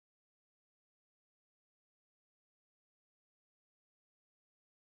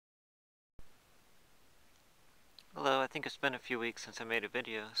Hello, I think it's been a few weeks since I made a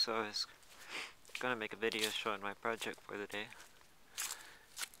video, so I was gonna make a video showing my project for the day.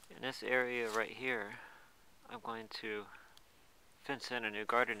 In this area right here, I'm going to fence in a new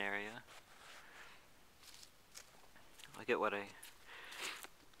garden area. I'll get what I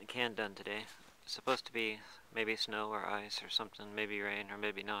can done today. It's supposed to be maybe snow or ice or something, maybe rain or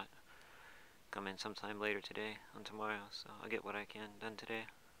maybe not. Come in sometime later today and tomorrow, so I'll get what I can done today.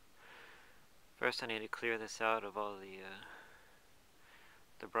 First I need to clear this out of all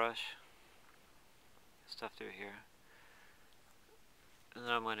the brush, stuff through here. And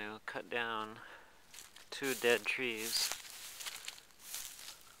then I'm going to cut down 2 dead trees.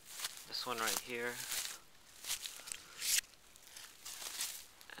 This one right here,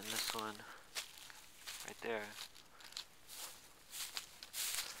 and this one right there.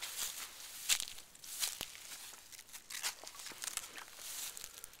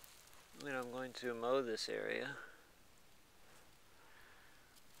 Then I'm going to mow this area.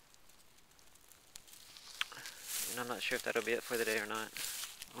 And I'm not sure if that'll be it for the day or not.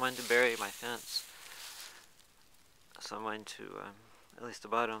 I'm going to bury my fence. So I'm going to, at least the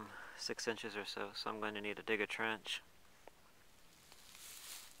bottom 6 inches or so. So I'm going to need to dig a trench.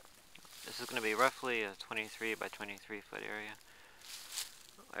 This is going to be roughly a 23 by 23 foot area.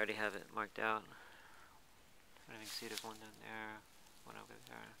 I already have it marked out. You can see there's one down there, one over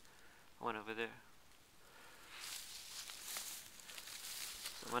there, one over there.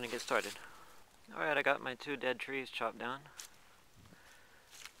 So I'm going to get started. Alright, I got my 2 dead trees chopped down.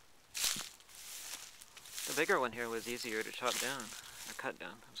 The bigger one here was easier to chop down, or cut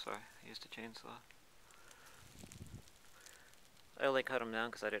down, I'm sorry, I used a chainsaw. I only cut them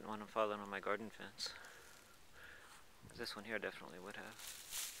down because I didn't want them falling on my garden fence. This one here definitely would have.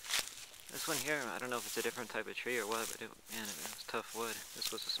 This one here, I don't know if it's a different type of tree or what, but man, it was tough wood.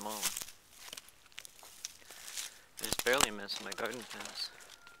 This was a small one. I just barely missed my garden fence.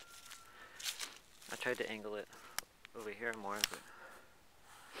 I tried to angle it over here more, but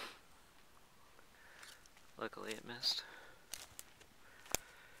luckily it missed.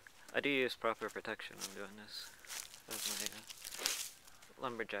 I do use proper protection when doing this. That's my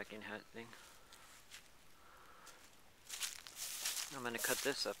lumberjacking hat thing. I'm going to cut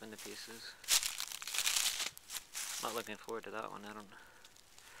this up into pieces. Not looking forward to that one. It'll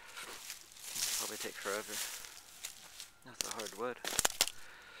probably take forever. That's a hard wood.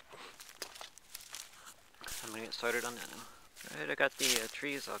 I'm going to get started on that now. Alright, I got the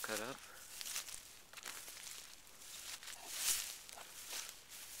trees all cut up.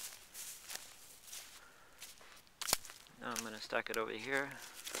 Now I'm going to stack it over here.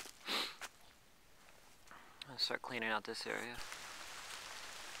 I'll start cleaning out this area.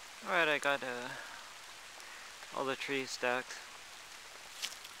 Alright, I got all the trees stacked.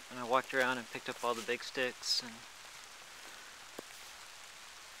 And I walked around and picked up all the big sticks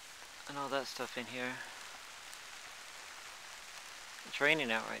and all that stuff in here. It's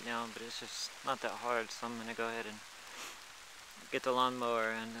raining out right now, but it's just not that hard, so I'm going to go ahead and get the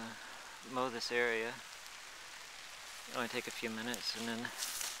lawnmower and mow this area. It'll only take a few minutes, and then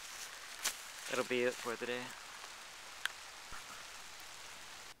that'll be it for the day.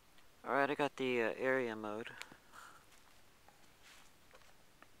 Alright, I got the area mowed.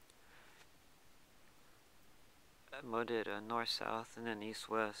 I mowed it north-south and then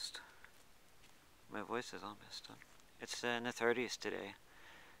east-west. My voice is all messed up. It's in the 30s today,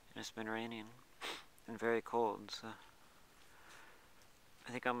 and it's been raining and very cold, so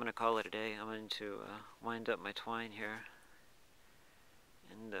I think I'm going to call it a day. I'm going to wind up my twine here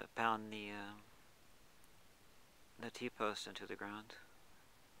and pound the T-post into the ground.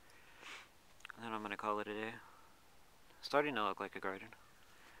 And then I'm going to call it a day. It's starting to look like a garden.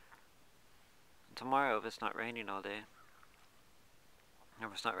 And tomorrow, if it's not raining all day, or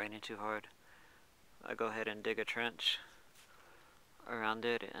if it's not raining too hard, I'll go ahead and dig a trench around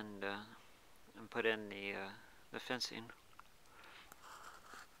it and put in the fencing.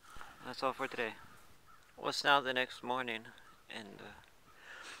 That's all for today. Well, it's now the next morning, and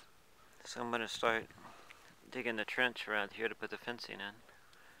so I'm going to start digging the trench around here to put the fencing in.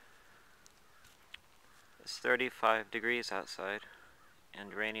 It's 35 degrees outside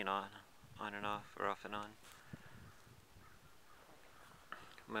and raining on and off, or off and on.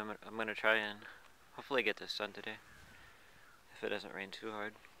 I'm going to try and hopefully get this done today, if it doesn't rain too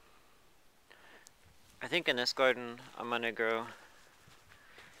hard. I think in this garden I'm going to grow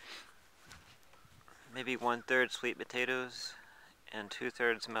maybe 1/3 sweet potatoes and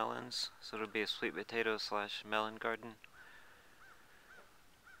 2/3 melons, so it'll be a sweet potato / melon garden.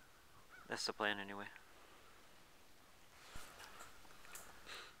 That's the plan anyway.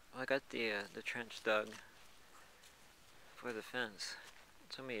 Well, I got the trench dug. for the fence.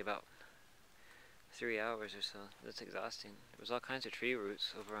 It took me about 3 hours or so. That's exhausting. There was all kinds of tree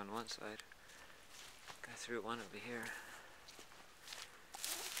roots over on one side. I threw one over here.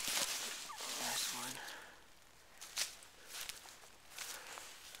 Nice one.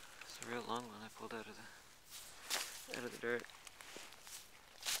 It's a real long one I pulled out of the dirt.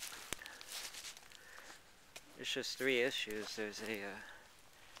 There's just 3 issues. There's a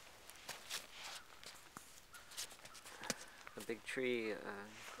big tree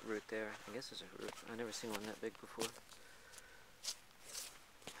root there. I guess it's a root. I've never seen one that big before.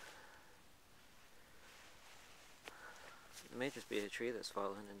 It may just be a tree that's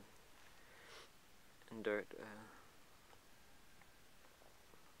fallen and dirt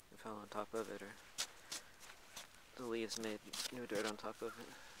fell on top of it, or the leaves made new dirt on top of it.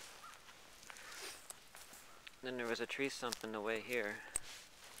 Then there was a tree stump in the way here.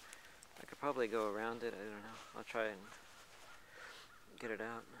 I could probably go around it. I don't know. I'll try and get it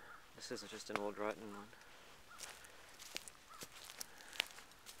out. This is just an old rotten one.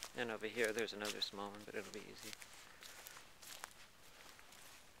 And over here there's another small one, but it'll be easy.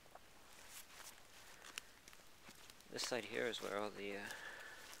 This side here is where all the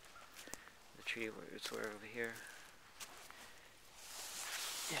tree roots were over here.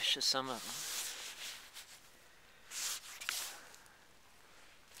 Yeah, it's just some of them.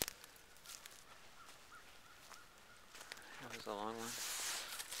 That was a long one.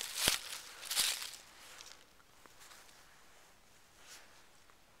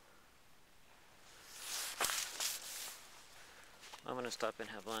 I'm gonna stop and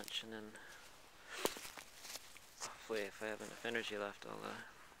have lunch, and then hopefully, if I have enough energy left, I'll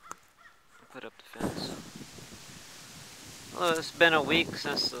put up the fence. Well, it's been a week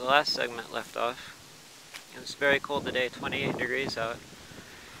since the last segment left off. It's very cold today, 28 degrees out.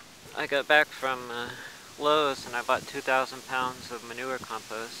 I got back from Lowe's and I bought 2,000 pounds of manure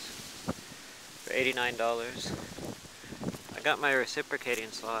compost for $89. I got my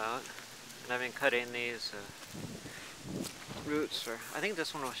reciprocating saw out, and I've been cutting these roots for, I think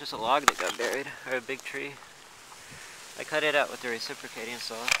this one was just a log that got buried, or a big tree. I cut it out with the reciprocating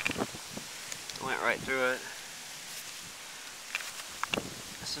saw. It went right through it.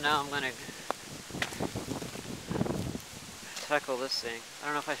 So now I'm going to tackle this thing. I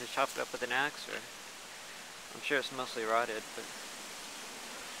don't know if I should chop it up with an axe, or I'm sure it's mostly rotted, but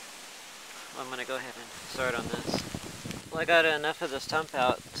I'm going to go ahead and start on this. Well, I got enough of the stump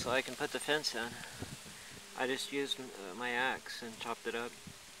out so I can put the fence in. I just used my axe and chopped it up.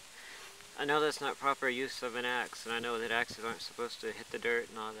 I know that's not proper use of an axe, and I know that axes aren't supposed to hit the dirt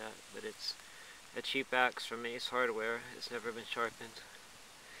and all that, but it's a cheap axe from Ace Hardware. It's never been sharpened.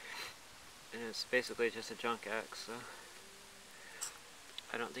 And it's basically just a junk axe, so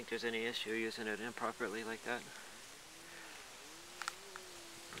I don't think there's any issue using it improperly like that.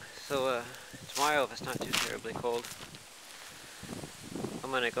 So tomorrow, if it's not too terribly cold, I'm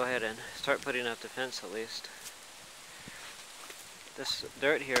going to go ahead and start putting up the fence at least. This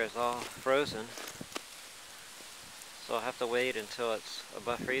dirt here is all frozen, so I'll have to wait until it's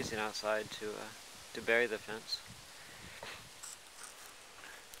above freezing outside to bury the fence.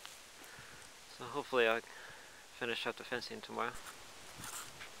 So hopefully I'll finish up the fencing tomorrow.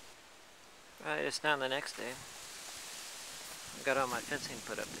 Right, it's now the next day. I got all my fencing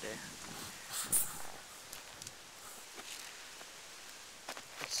put up today.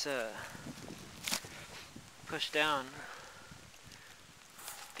 It's pushed down,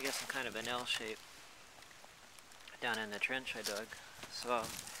 I guess in kind of an L shape down in the trench I dug. So I'll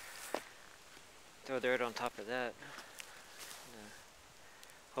throw dirt on top of that.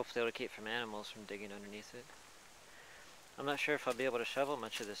 Hopefully it'll keep from animals from digging underneath it. I'm not sure if I'll be able to shovel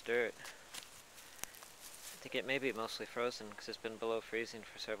much of this dirt. I think it may be mostly frozen because it's been below freezing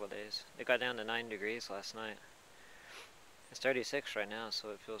for several days. It got down to 9 degrees last night. It's 36 right now, so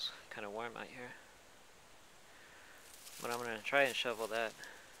it feels kind of warm out here. But I'm going to try and shovel that.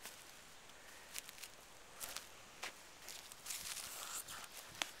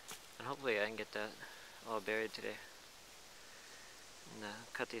 And hopefully I can get that all buried today. And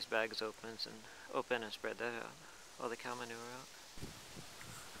cut these bags open and spread that out. All the cow manure out.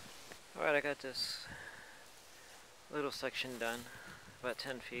 Alright, I got this little section done, about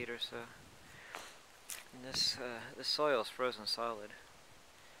 10 feet or so. And this soil is frozen solid.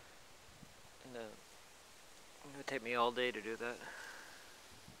 And it would take me all day to do that.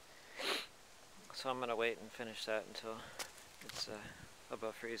 So I'm going to wait and finish that until it's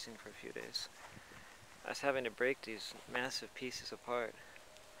above freezing for a few days. I was having to break these massive pieces apart.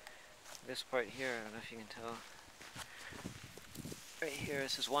 This part here, I don't know if you can tell. Right here,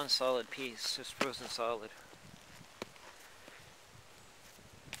 this is one solid piece, just frozen solid.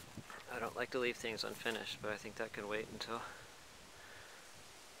 don't like to leave things unfinished, but I think that can wait until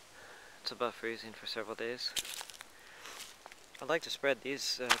it's above freezing for several days. I'd like to spread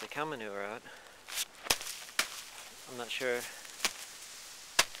these, the cow manure out. I'm not sure if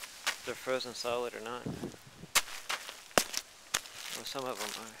they're frozen solid or not. Well, some of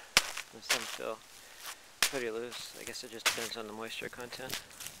them are, and some feel pretty loose. I guess it just depends on the moisture content.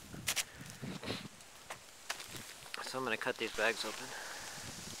 So I'm going to cut these bags open.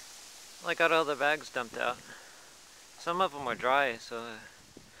 Well, I got all the bags dumped out. Some of them were dry, so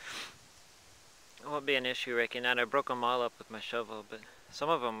it won't be an issue raking out. I broke them all up with my shovel, but some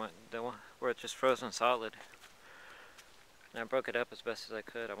of them were just frozen solid. And I broke it up as best as I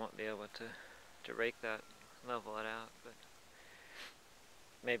could. I won't be able to rake that, level it out, but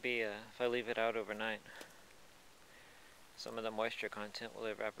maybe if I leave it out overnight, some of the moisture content will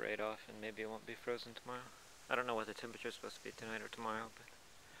evaporate off and maybe it won't be frozen tomorrow. I don't know what the temperature is supposed to be tonight or tomorrow, but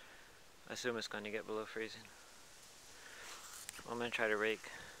I assume it's going to get below freezing. I'm going to try to rake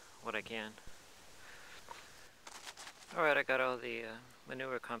what I can. Alright, I got all the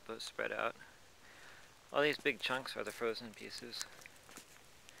manure compost spread out. All these big chunks are the frozen pieces.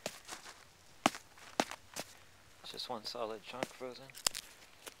 It's just one solid chunk frozen.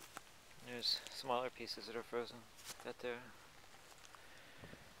 There's smaller pieces that are frozen. That there.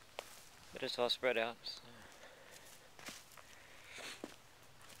 But it's all spread out. So.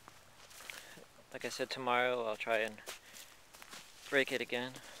 Like I said, tomorrow I'll try and rake it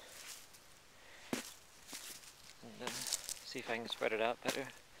again. And see if I can spread it out better.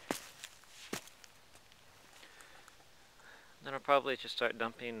 Then I'll probably just start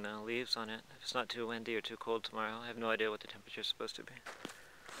dumping leaves on it. If it's not too windy or too cold tomorrow. I have no idea what the temperature is supposed to be.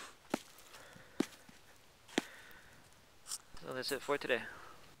 So that's it for today.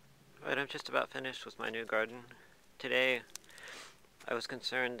 Alright, I'm just about finished with my new garden. Today, I was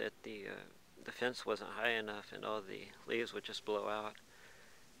concerned that the fence wasn't high enough and all the leaves would just blow out.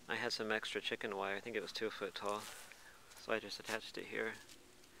 I had some extra chicken wire, I think it was 2 foot tall, so I just attached it here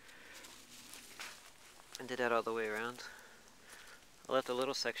and did that all the way around. I left a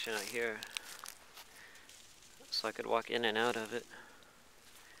little section out here so I could walk in and out of it.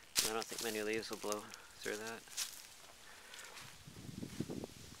 And I don't think many leaves will blow through that.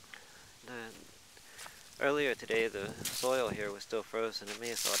 Earlier today the soil here was still frozen. It may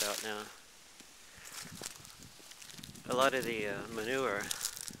have thawed out now. A lot of the manure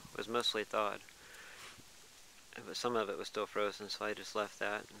was mostly thawed, but some of it was still frozen, so I just left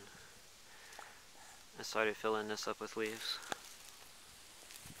that and I started filling this up with leaves.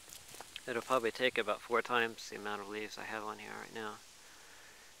 It'll probably take about 4 times the amount of leaves I have on here right now.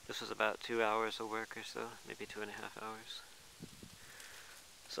 This was about 2 hours of work or so, maybe 2.5 hours.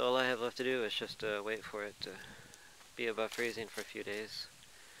 So all I have left to do is just wait for it to be above freezing for a few days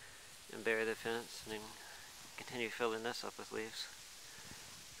and bury the fence and then continue filling this up with leaves.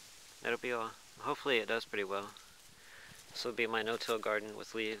 That'll be all. Hopefully it does pretty well. This will be my no-till garden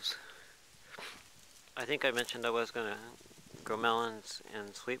with leaves. I think I mentioned I was going to grow melons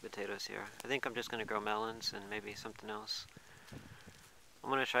and sweet potatoes here. I think I'm just going to grow melons and maybe something else. I'm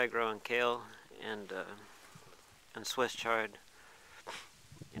going to try growing kale and Swiss chard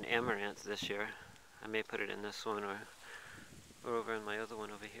and amaranth this year. I may put it in this one or over in my other one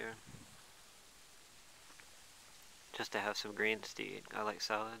over here. Just to have some greens to eat. I like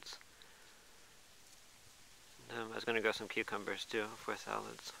salads. I was going to grow some cucumbers too for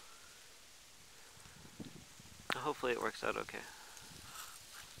salads. Hopefully it works out okay.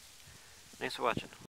 Thanks for watching.